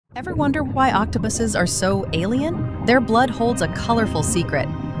Ever wonder why octopuses are so alien? Their blood holds a colorful secret.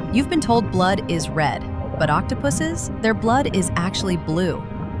 You've been told blood is red, but octopuses, their blood is actually blue.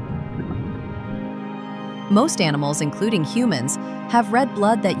 Most animals, including humans, have red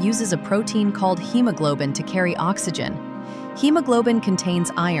blood that uses a protein called hemoglobin to carry oxygen. Hemoglobin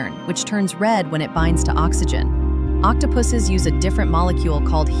contains iron, which turns red when it binds to oxygen. Octopuses use a different molecule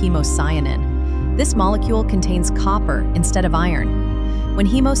called hemocyanin. This molecule contains copper instead of iron. When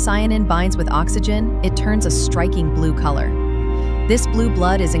hemocyanin binds with oxygen, it turns a striking blue color. This blue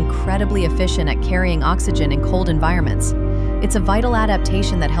blood is incredibly efficient at carrying oxygen in cold environments. It's a vital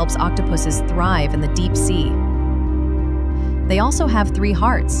adaptation that helps octopuses thrive in the deep sea. They also have 3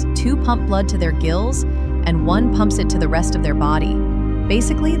 hearts. 2 pump blood to their gills, and 1 pumps it to the rest of their body.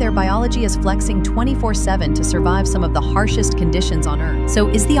 Basically, their biology is flexing 24/7 to survive some of the harshest conditions on Earth. So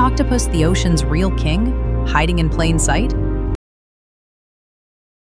is the octopus the ocean's real king, hiding in plain sight?